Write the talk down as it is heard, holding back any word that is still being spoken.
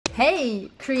Hey!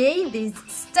 Create these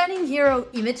stunning hero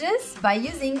images by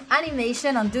using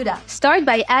animation on Duda. Start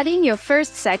by adding your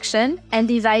first section and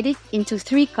divide it into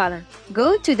 3 columns.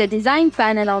 Go to the design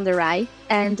panel on the right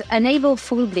and enable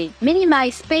full bleed.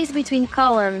 Minimize space between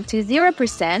columns to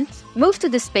 0%, move to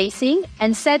the spacing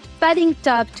and set padding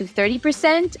top to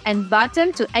 30% and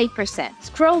bottom to 8%.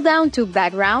 Scroll down to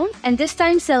background and this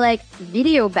time select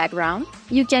video background.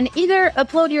 You can either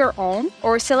upload your own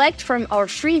or select from our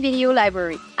free video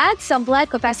library. Add some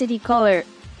black opacity color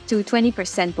to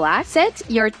 20% black. Set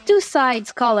your 2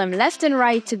 sides column left and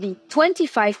right to be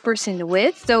 25%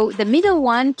 width, so the middle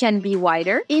one can be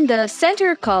wider. In the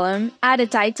center column, add a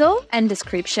title and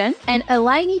description and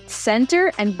align it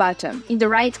center and bottom. In the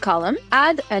right column,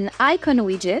 add an icon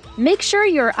widget. Make sure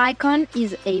your icon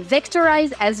is a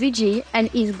vectorized SVG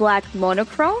and is black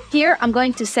monochrome. Here, I'm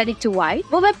going to set it to white.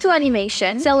 Move up to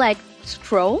animation, select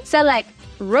scroll, select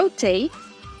rotate,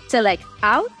 select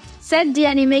out. Set the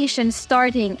animation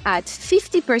starting at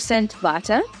 50%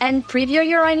 bottom and preview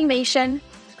your animation.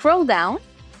 Scroll down,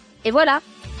 et voilà!